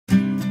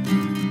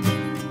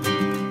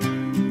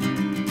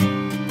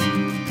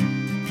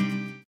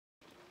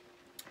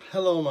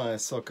Hello my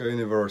soccer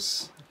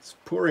universe. It's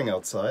pouring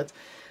outside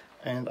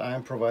and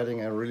I'm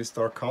providing a really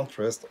stark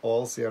contrast,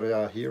 all Serie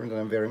A here, and then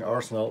I'm wearing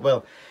Arsenal.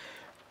 Well,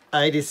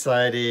 I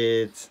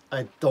decided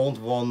I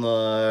don't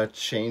wanna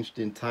change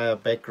the entire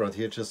background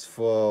here just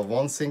for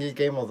one single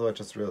game, although I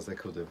just realized I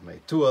could have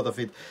made two out of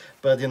it.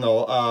 But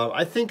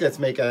I think let's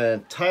make an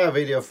entire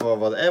video for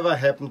whatever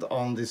happened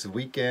on this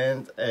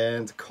weekend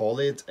and call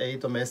it a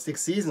domestic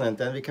season, and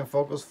then we can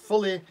focus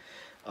fully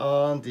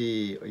on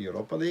the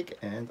Europa League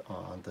and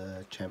on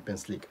the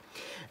Champions League.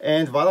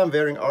 And while I'm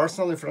wearing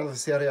Arsenal in front of the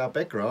Serie A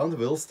background,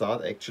 we'll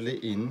start actually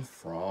in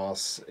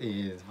France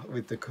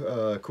with the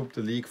Coupe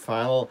de Ligue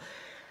final.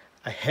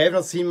 I have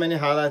not seen many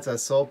highlights. I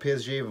saw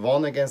PSG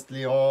won against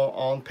Lyon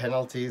on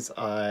penalties.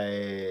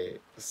 I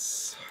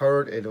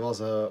heard it was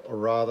a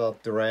rather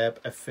drab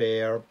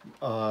affair,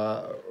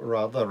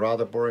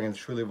 rather boring, and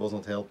surely was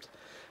not helped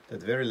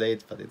that very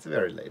late, but it's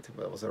very late.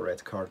 There was a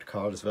red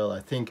card as well.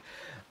 I think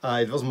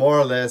it was more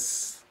or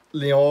less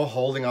Lyon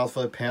holding out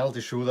for the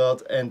penalty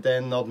shootout and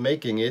then not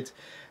making it.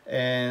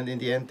 And in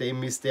the end, they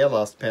missed their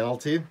last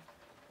penalty.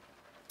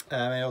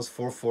 It was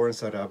 4-4, and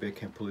Saudi Arabia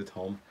can pull it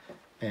home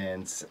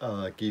and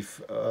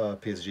give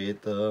PSG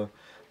the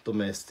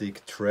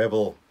domestic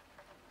treble.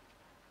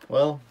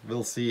 Well,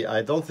 we'll see.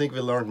 I don't think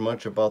we learned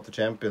much about the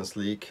Champions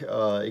League,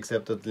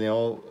 except that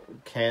Lyon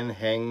can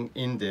hang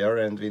in there,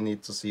 and we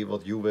need to see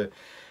what Juve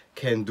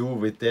can do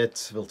with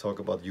that. We'll talk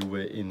about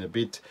Juve in a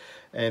bit.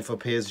 And for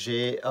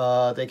PSG,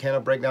 they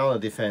cannot break down the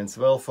defense.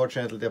 Well,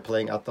 fortunately, they're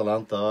playing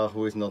Atalanta,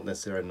 who is not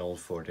necessarily known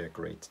for their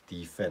great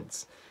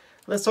defense.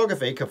 Let's talk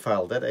FA Cup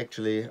final. That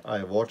actually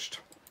I watched.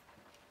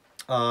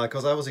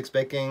 Because I was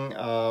expecting,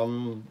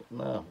 no,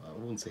 I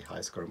wouldn't say high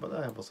scoring, but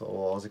I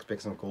was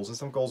expecting some goals, and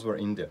some goals were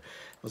in there.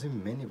 It was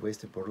in many ways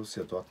the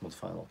Borussia Dortmund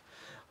final.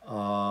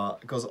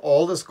 Because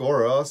all the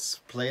scorers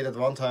played at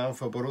one time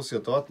for Borussia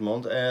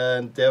Dortmund,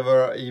 and there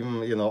were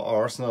even,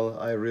 Arsenal.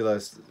 I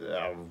realized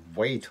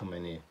way too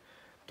many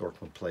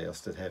Dortmund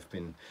players that have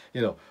been,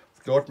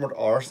 Dortmund,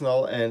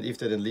 Arsenal, and if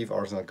they then leave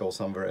Arsenal, go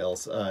somewhere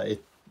else.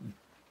 It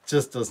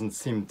just doesn't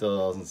seem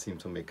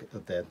to make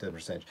that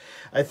percentage.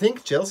 I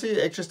think Chelsea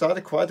actually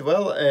started quite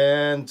well,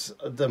 and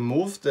the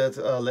move that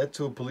led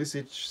to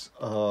Pulisic's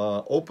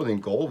opening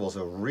goal was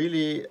a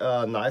really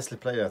nicely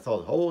played. I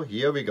thought, oh,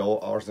 here we go,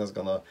 Arsenal's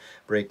gonna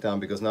break down,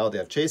 because now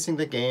they're chasing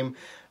the game,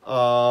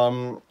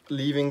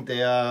 leaving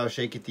their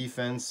shaky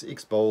defense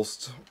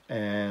exposed,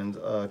 and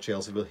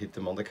Chelsea will hit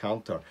them on the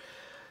counter.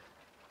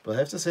 But I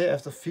have to say,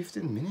 after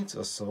 15 minutes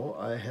or so,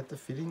 I had the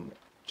feeling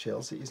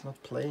Chelsea is not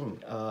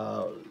playing.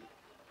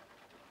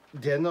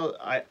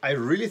 I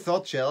really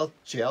thought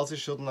Chelsea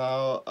should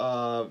now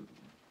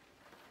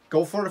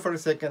go for it for a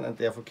second and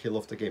therefore kill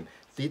off the game.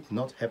 Did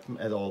not happen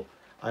at all.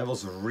 I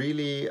was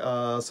really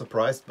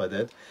surprised by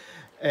that.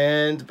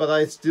 But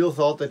I still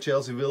thought that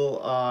Chelsea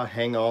will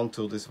hang on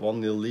to this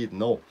 1-0 lead.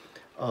 No.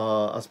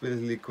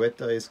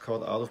 Azpilicueta is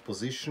caught out of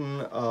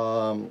position.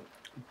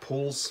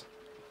 Pulls,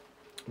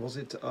 was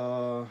it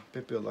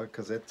Pepe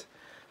Lacazette?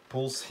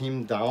 Pulls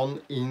him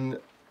down in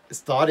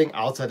starting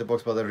outside the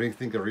box, but I really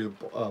think the real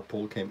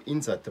pull came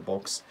inside the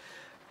box.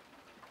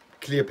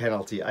 Clear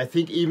penalty. I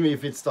think even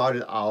if it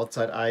started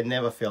outside, I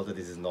never felt that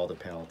this is not a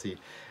penalty.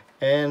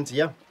 And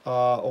yeah,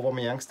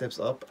 Aubameyang steps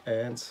up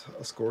and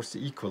scores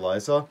the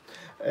equalizer,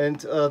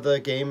 and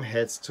the game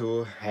heads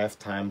to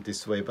halftime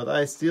this way. But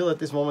I still at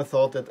this moment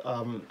thought that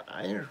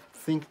I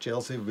think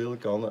Chelsea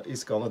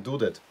is gonna do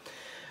that.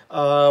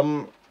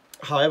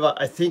 However,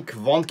 I think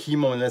one key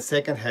moment in the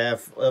second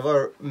half, there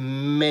were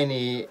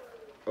many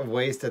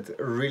ways that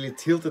really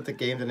tilted the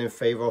game then in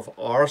favor of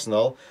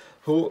Arsenal,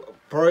 who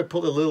probably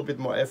put a little bit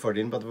more effort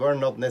in, but were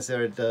not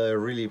necessarily the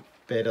really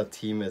better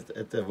team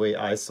at the way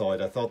I saw it.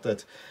 I thought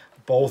that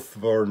both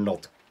were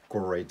not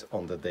great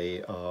on the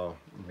day.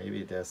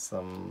 Maybe there's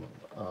some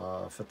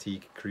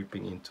fatigue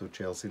creeping into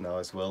Chelsea now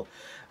as well.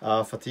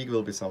 Fatigue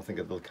will be something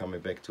that will come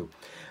back to.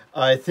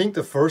 I think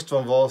the first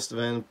one was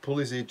when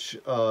Pulisic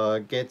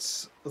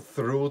gets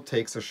through,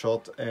 takes a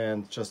shot,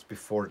 and just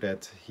before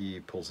that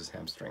he pulls his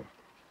hamstring.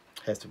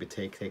 Has to be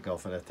taken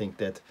off, and I think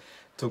that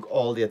took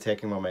all the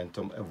attacking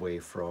momentum away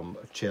from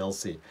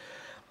Chelsea.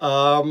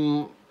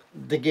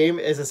 The game,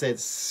 as I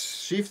said,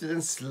 shifted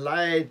in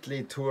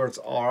slightly towards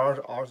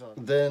Arsenal.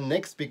 The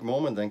next big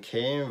moment then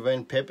came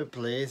when Pepe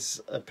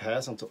plays a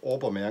pass onto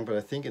Aubameyang, but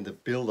I think in the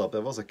build-up there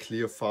was a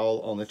clear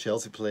foul on a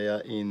Chelsea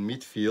player in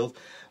midfield.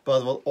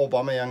 But what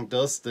Aubameyang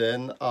does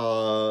then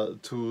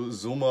to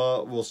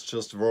Zuma was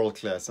just world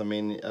class. I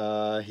mean,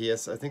 he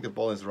has, I think the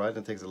ball is right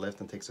and takes a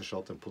left and takes a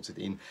shot and puts it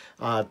in.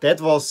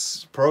 That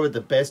was probably the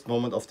best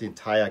moment of the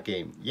entire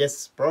game.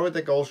 Yes, probably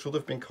the goal should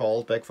have been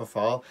called back for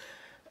foul.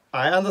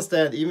 I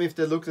understand, even if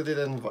they looked at it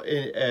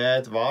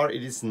at VAR,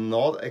 it is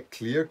not a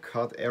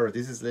clear-cut error.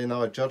 This is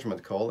now a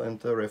judgment call, and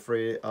the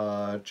referee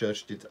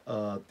judged it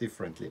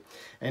differently.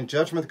 And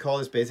judgment call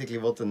is basically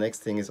what the next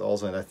thing is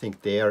also, and I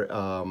think there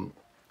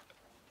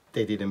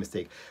they did a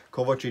mistake.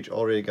 Kovacic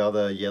already got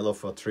a yellow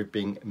for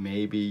tripping.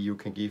 Maybe you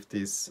can give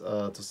this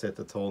to set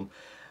the tone.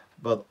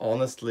 But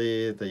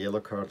honestly, the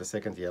yellow card, the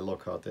second yellow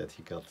card that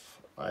he got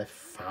I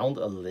found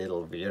a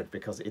little weird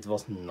because it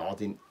was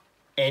not in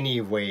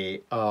any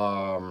way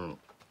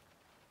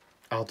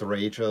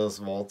outrageous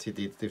what he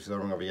did,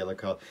 deserving of a yellow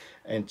card,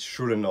 and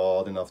surely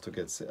not enough to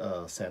get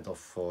sent off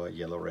for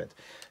yellow-red.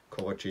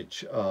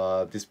 Kovacic,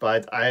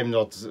 despite I'm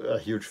not a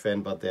huge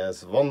fan, but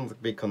there's one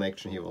big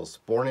connection. He was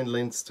born in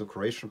Linz to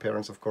Croatian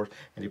parents, of course,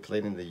 and he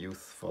played in the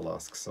youth for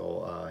Lask,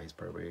 so he's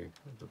probably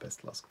the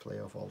best Lask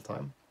player of all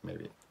time.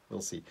 Maybe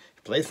we'll see.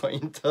 He played for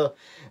Inter,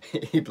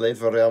 he played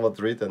for Real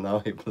Madrid, and now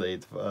he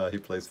plays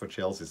for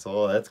Chelsea.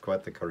 So that's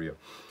quite the career.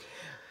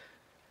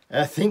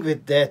 I think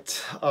with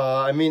that,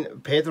 I mean,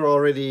 Pedro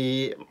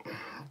already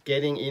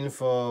getting in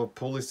for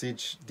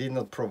Pulisic did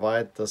not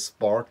provide the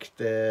spark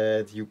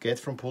that you get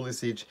from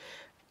Pulisic.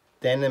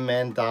 Then a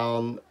man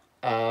down,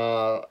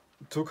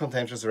 two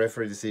contentious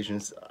referee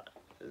decisions.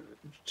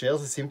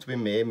 Chelsea seemed to be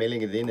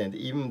mailing it in, and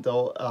even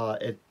though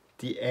at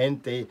the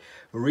end they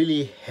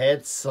really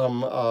had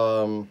some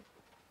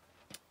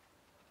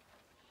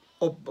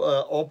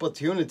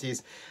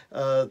opportunities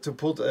to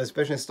put,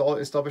 especially in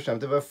stoppage time,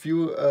 there were a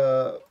few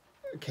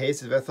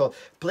cases where I thought,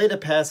 play the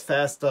pass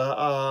faster,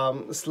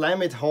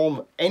 slam it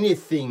home,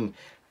 anything,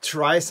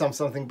 try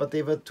something, but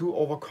they were too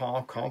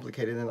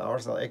overcomplicated, and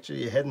Arsenal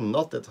actually had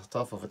not that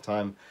tough of a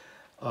time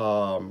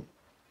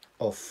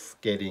of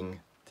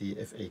getting the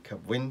FA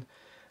Cup win.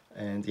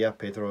 And yeah,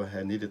 Pedro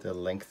had needed a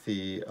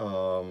lengthy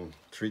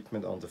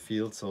treatment on the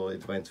field, so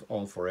it went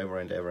on forever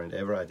and ever and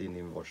ever. I didn't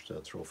even watch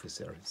the trophy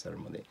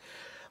ceremony.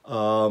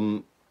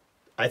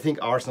 I think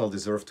Arsenal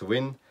deserved to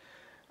win.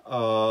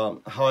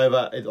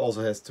 However, it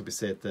also has to be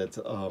said that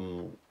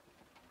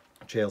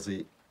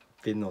Chelsea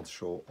did not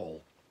show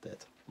all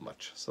that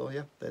much. So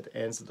yeah, that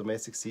ends the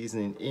domestic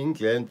season in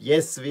England.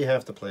 Yes, we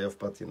have the playoff,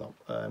 but you know,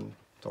 I'm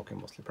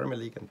talking mostly Premier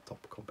League and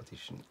top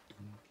competition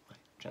in my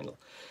channel.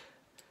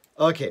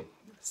 Okay,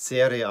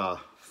 Serie A,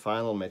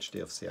 final match day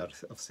of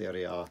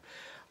Serie A.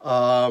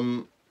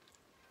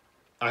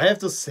 I have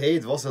to say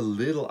it was a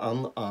little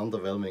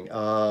underwhelming.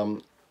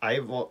 I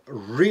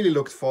really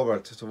looked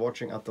forward to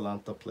watching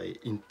Atalanta play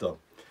Inter,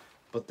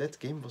 but that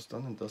game was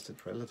done and dusted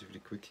relatively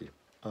quickly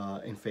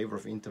in favor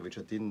of Inter, which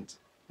I didn't.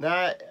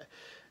 Nah,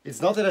 it's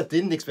not that I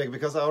didn't expect,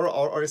 because I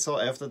already saw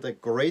after the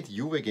great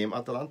Juve game,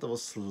 Atalanta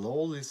was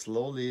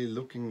slowly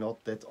looking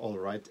not that all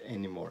right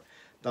anymore.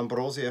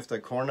 D'Ambrosio after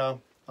a corner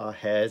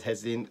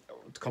has been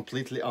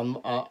completely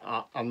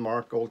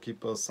unmarked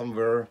goalkeeper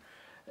somewhere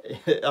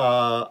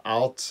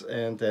out,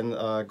 and then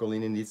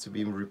Golini needs to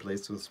be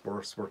replaced with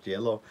sport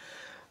yellow.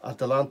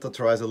 Atalanta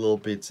tries a little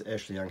bit,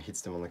 Ashley Young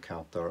hits them on the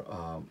counter,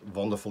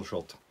 wonderful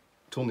shot,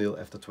 2-0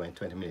 after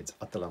 20 minutes.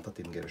 Atalanta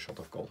didn't get a shot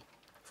of goal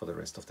for the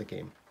rest of the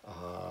game.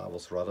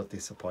 Was rather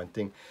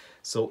disappointing.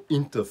 So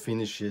Inter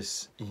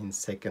finishes in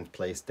second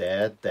place.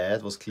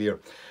 That was clear.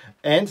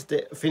 And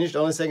they finished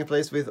on the second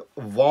place with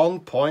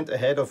 1 point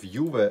ahead of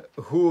Juve,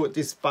 who,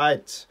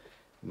 despite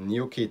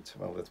new kit,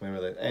 well, that's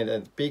maybe that, and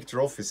a big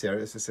trophy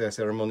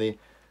ceremony,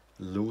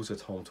 lose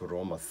at home to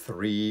Roma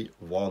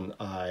 3-1.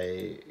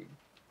 I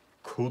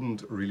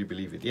couldn't really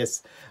believe it.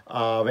 Yes,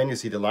 when you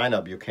see the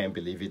lineup, you can't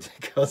believe it,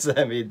 because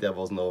I mean, there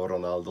was no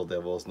Ronaldo,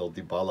 there was no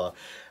Dybala.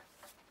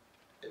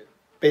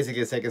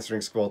 Basically a second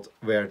string squad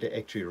where they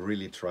actually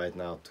really tried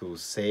now to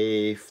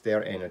save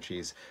their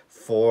energies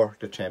for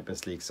the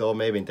Champions League. So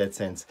maybe in that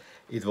sense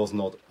it was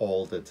not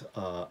all that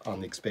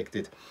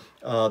unexpected.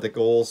 The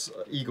goals,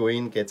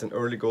 Higuain gets an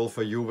early goal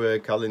for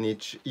Juve,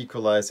 Kalinic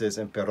equalizes,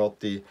 and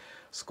Perotti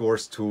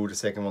scores 2, the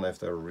second one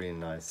after a really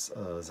nice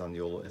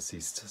Zaniolo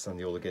assist.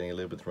 Zaniolo getting a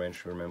little bit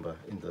wrenched. Remember,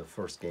 in the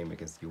first game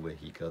against Juve,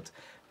 he got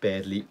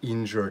badly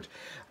injured.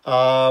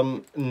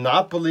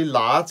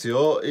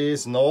 Napoli-Lazio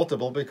is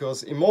notable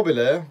because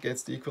Immobile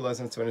gets the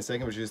equalizer in the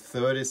 22nd, which is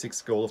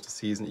 36th goal of the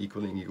season,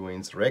 equaling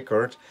Higuain's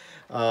record.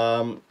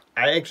 I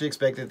actually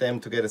expected them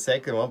to get a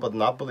second one, but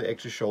Napoli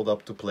actually showed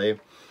up to play.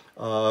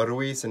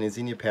 Ruiz, an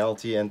Insigne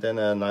penalty, and then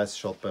a nice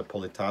shot by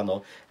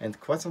Politano, and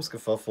quite some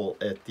scuffle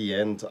at the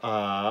end.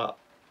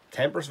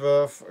 Tempers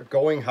were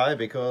going high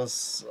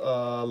because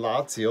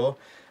Lazio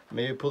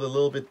maybe put a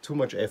little bit too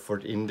much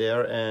effort in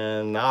there,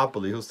 and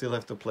Napoli, who still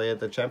have to play at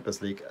the Champions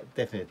League,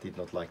 definitely did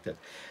not like that.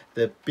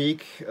 The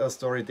big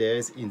story there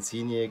is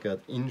Insigne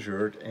got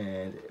injured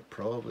and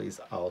probably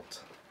is out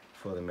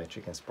for the match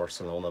against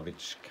Barcelona,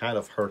 which kind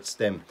of hurts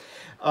them.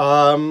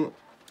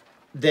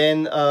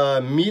 Then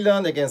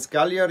Milan against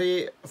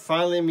Cagliari.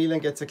 Finally, Milan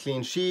gets a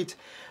clean sheet.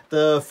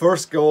 The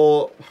first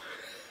goal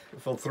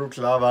through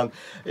Klavan,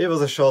 it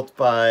was a shot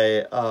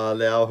by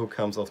Leao, who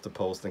comes off the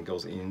post and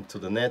goes into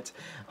the net.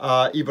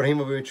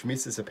 Ibrahimovic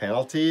misses a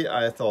penalty.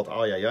 I thought,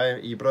 oh yeah,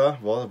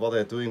 Ibra, what are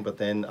you doing? But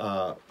then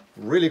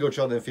really good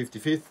shot in the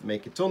 55th,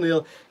 make it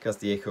 2-0.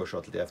 Castillejo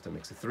shortly after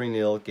makes it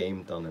 3-0.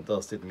 Game done and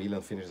dusted.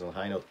 Milan finishes on a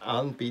high note,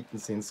 unbeaten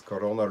since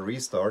Corona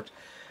restart.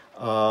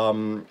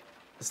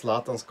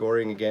 Zlatan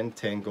scoring again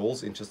 10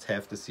 goals in just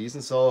half the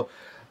season. So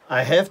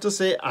I have to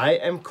say I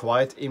am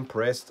quite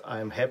impressed.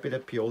 I'm happy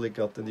that Pioli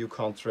got the new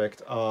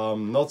contract.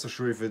 Not so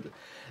sure if it,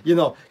 you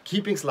know,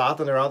 keeping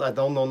Zlatan around, I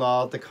don't know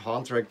now the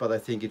contract, but I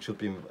think it should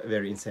be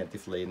very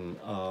incentive laden.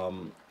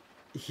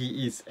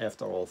 he is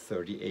after all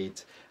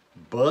 38,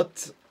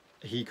 but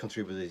he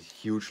contributed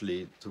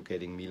hugely to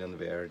getting Milan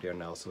where they are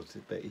now. So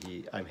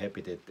I'm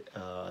happy that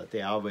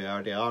they are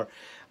where they are.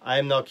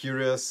 I'm now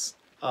curious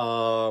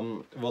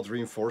what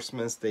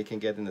reinforcements they can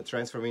get in the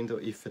transfer window,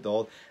 if at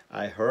all.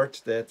 I heard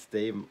that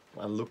they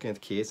are looking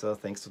at Chiesa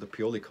thanks to the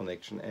Pioli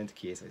connection, and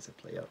Chiesa is a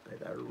player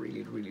that I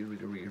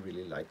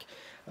really like.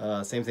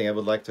 Same thing, I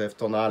would like to have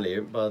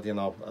Tonali, but you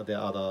know, there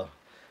are other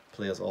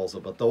players also.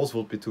 But those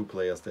would be two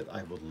players that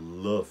I would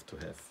love to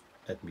have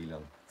at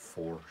Milan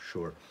for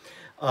sure.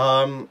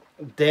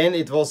 Then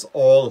it was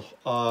all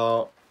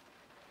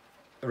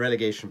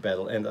relegation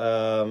battle, and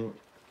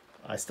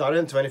I started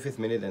in 25th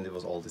minute, and it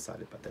was all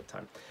decided by that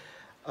time.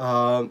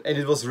 And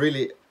it was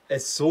really,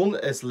 as soon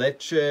as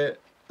Lecce,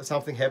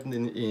 something happened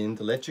in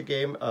the Lecce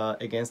game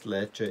against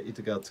Lecce,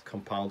 it got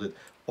compounded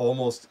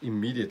almost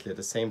immediately at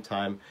the same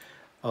time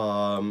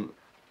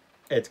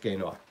at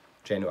Genoa.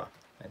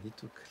 And he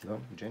took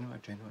long, Genoa.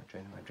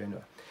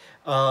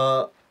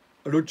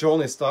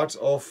 Lucioni starts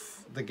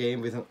off the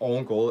game with an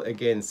own goal,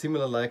 again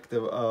similar like the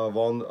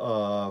one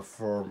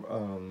from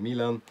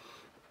Milan,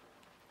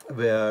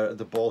 where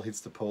the ball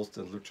hits the post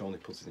and Lucioni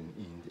puts it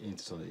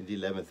in the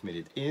 11th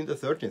minute. In the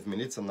 13th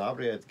minute,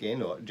 Sanabria at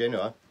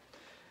Genoa.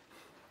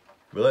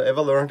 Will I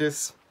ever learn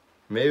this?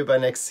 Maybe by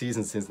next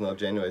season, since now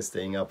Genoa is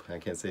staying up, I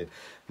can say it.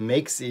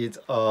 Makes it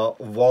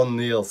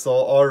 1-0. So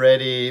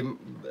already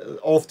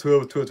off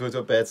to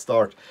a bad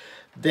start.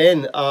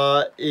 Then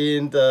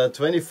in the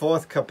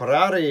 24th,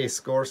 Caprari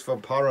scores for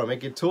Parma,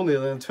 make it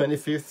 2-0. In the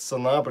 25th,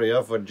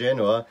 Sanabria for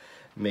Genoa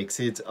makes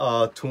it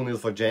 2-0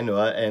 for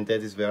Genoa, and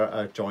that is where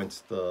I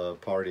joined the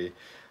party.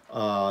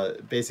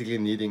 Basically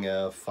needing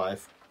a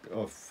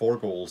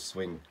 5-goal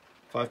swing.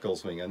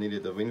 I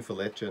needed a win for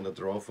Lecce and a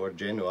draw for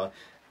Genoa.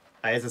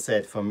 As I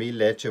said, for me,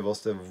 Lecce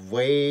was the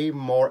way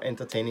more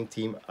entertaining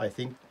team. I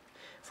think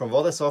from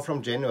what I saw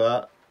from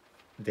Genoa,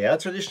 they are a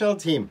traditional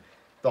team.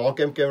 Don't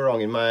get me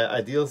wrong, in my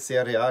ideal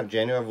Serie A,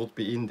 Genoa would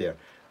be in there.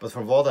 But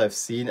from what I've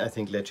seen, I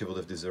think Lecce would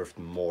have deserved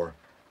more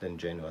than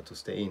Genoa to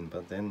stay in.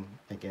 But then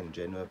again,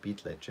 Genoa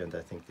beat Lecce, and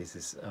I think this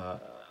is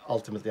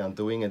ultimately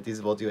undoing. And this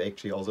is what you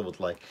actually also would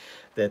like,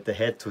 that the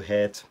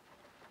head-to-head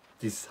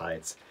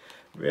decides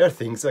where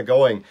things are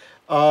going.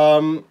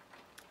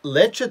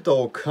 Lecce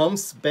though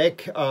comes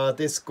back,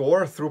 they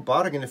score through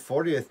Barak in the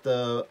 40th,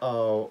 the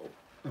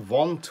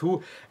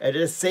 1-2. At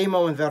the same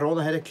moment,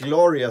 Verona had a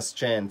glorious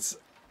chance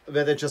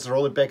where they just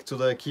roll it back to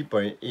the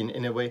keeper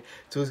in a way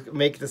to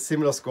make the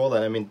similar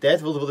scoreline. I mean,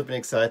 that would have been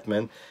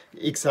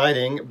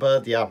exciting,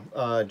 but yeah,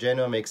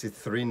 Genoa makes it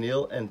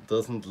 3-0 and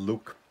doesn't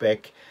look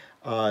back.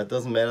 It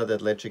doesn't matter that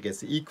Lecce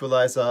gets the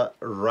equalizer.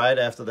 Right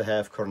after the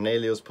half,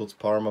 Cornelius puts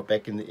Parma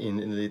back in the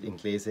lead.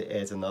 Inglese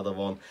adds another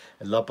one.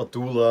 And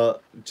Lapadula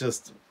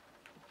just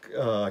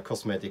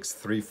cosmetics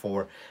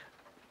 3-4.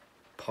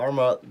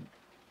 Parma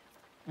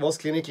was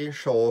clinically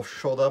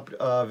showed up.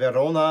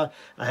 Verona,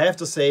 I have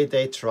to say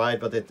they tried,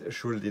 but they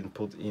surely didn't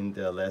put in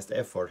their last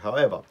effort.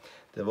 However,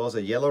 there was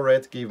a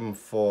yellow-red given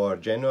for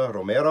Genoa,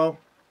 Romero.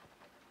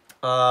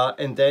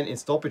 And then in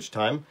stoppage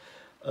time,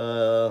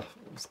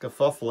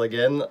 scuffle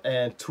again,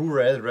 and 2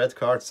 red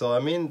cards. So I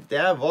mean,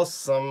 there was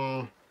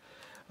some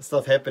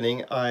stuff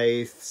happening.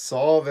 I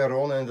saw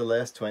Verona in the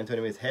last 20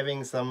 minutes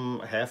having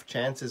some half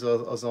chances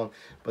or so,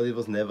 but it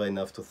was never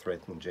enough to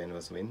threaten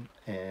Genoa's win.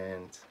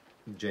 And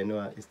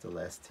Genoa is the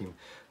last team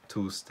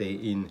to stay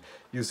in.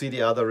 You see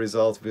the other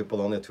results with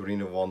Bologna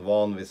Torino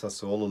 1-1, with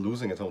Sassuolo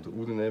losing at home to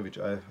Udine, which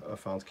I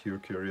found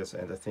curious.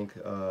 And I think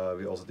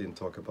we also didn't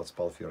talk about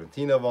Spal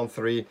Fiorentina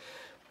 1-3.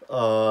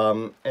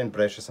 And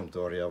Brescia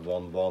Sampdoria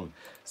 1-1.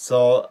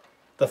 So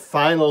the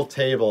final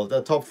table,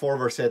 the top 4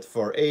 were set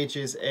for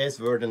ages, as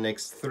were the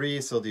next 3.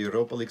 So the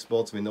Europa League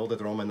spots, we know that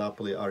Roma and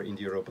Napoli are in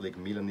the Europa League.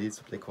 Milan needs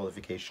to play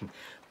qualification.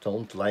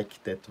 Don't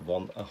like that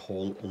one a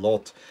whole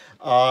lot.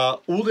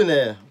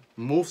 Udine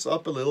moves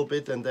up a little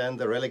bit, and then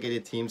the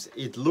relegated teams,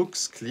 it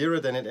looks clearer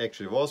than it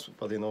actually was,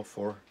 but you know,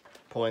 4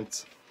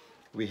 points.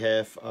 We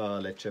have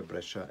Lecce,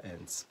 Brescia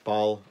and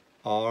Spal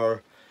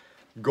are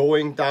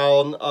going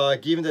down.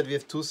 Given that we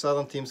have 2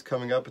 southern teams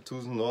coming up,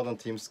 2 northern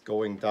teams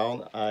going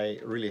down, I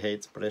really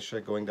hate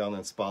Brescia going down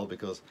and Spal,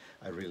 because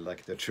I really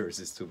like their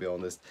jerseys, to be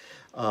honest.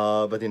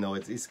 But you know,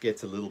 it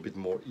gets a little bit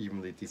more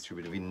evenly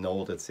distributed. We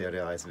know that Serie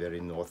A is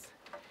very north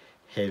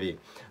heavy.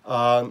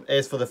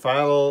 As for the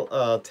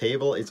final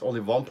table, it's only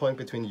 1 point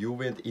between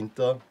Juve and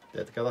Inter.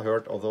 That got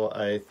hurt, although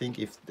I think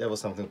if there was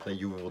something to play,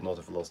 Juve would not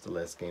have lost the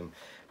last game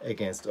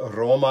against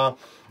Roma.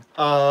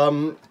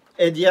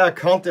 And yeah,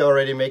 Conte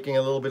already making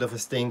a little bit of a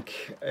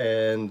stink,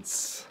 and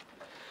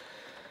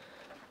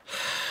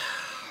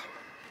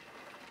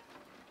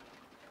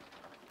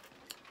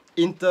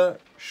Inter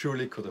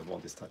surely could have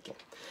won this title.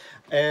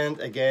 And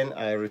again,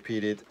 I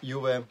repeat it,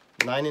 Juve,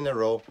 9 in a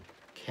row.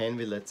 Can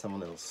we let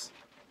someone else?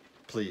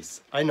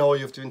 Please. I know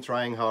you've been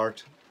trying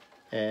hard,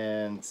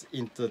 and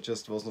Inter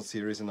just was not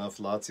serious enough.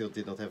 Lazio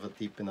did not have a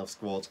deep enough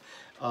squad.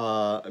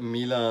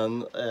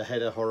 Milan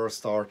had a horror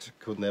start,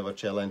 could never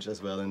challenge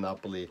as well in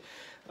Napoli.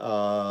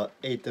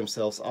 Ate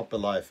themselves up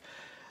alive.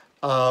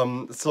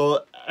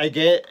 So I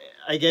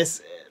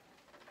guess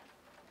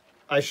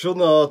I should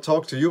not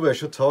talk to you, but I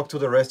should talk to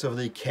the rest of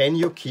the league. Can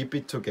you keep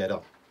it together?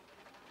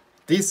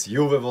 This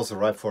Juve was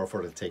ripe for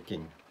the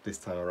taking this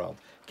time around.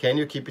 Can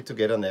you keep it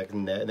together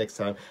next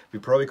time? We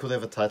probably could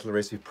have a title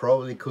race. We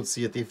probably could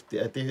see a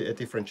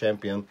different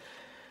champion.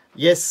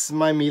 Yes,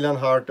 my Milan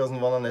heart doesn't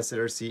want to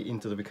necessarily see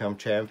Inter to become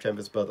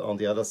champions, but on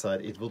the other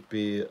side, it would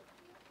be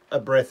a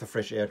breath of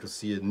fresh air to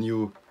see a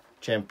new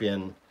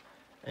champion.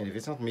 And if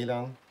it's not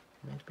Milan,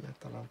 maybe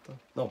Atalanta.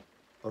 No,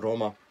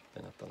 Roma,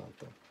 then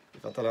Atalanta.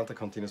 If Atalanta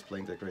continues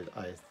playing that great,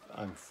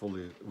 I'm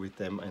fully with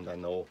them, and I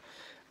know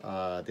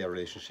their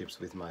relationships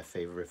with my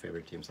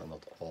favorite teams are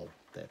not all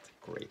that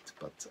great.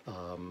 But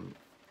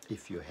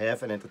if you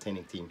have an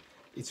entertaining team,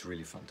 it's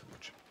really fun to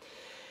watch.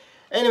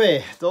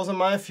 Anyway, those are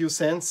my few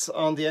cents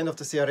on the end of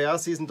the Serie A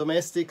season.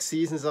 Domestic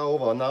seasons are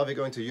over. Now we're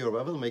going to Europe.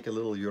 I will make a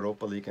little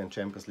Europa League and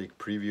Champions League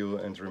preview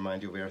and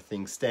remind you where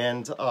things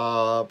stand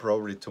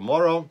probably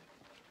tomorrow.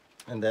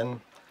 And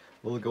then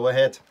we'll go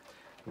ahead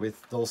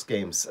with those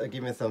games.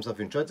 Give me a thumbs up if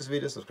you enjoyed this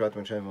video. Subscribe to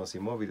my channel if you want to see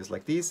more videos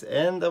like these.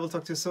 And I will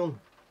talk to you soon.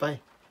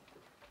 Bye.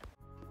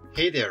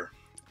 Hey there.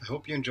 I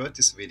hope you enjoyed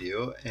this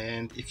video.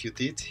 And if you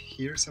did,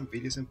 here are some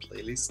videos and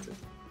playlists that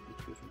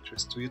would be of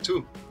interest to you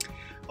too.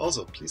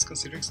 Also, please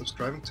consider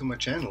subscribing to my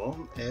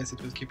channel, as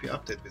it will keep you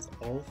updated with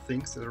all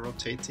things that are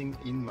rotating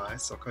in my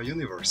soccer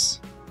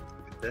universe.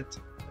 With that,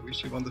 I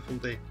wish you a wonderful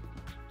day.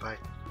 Bye.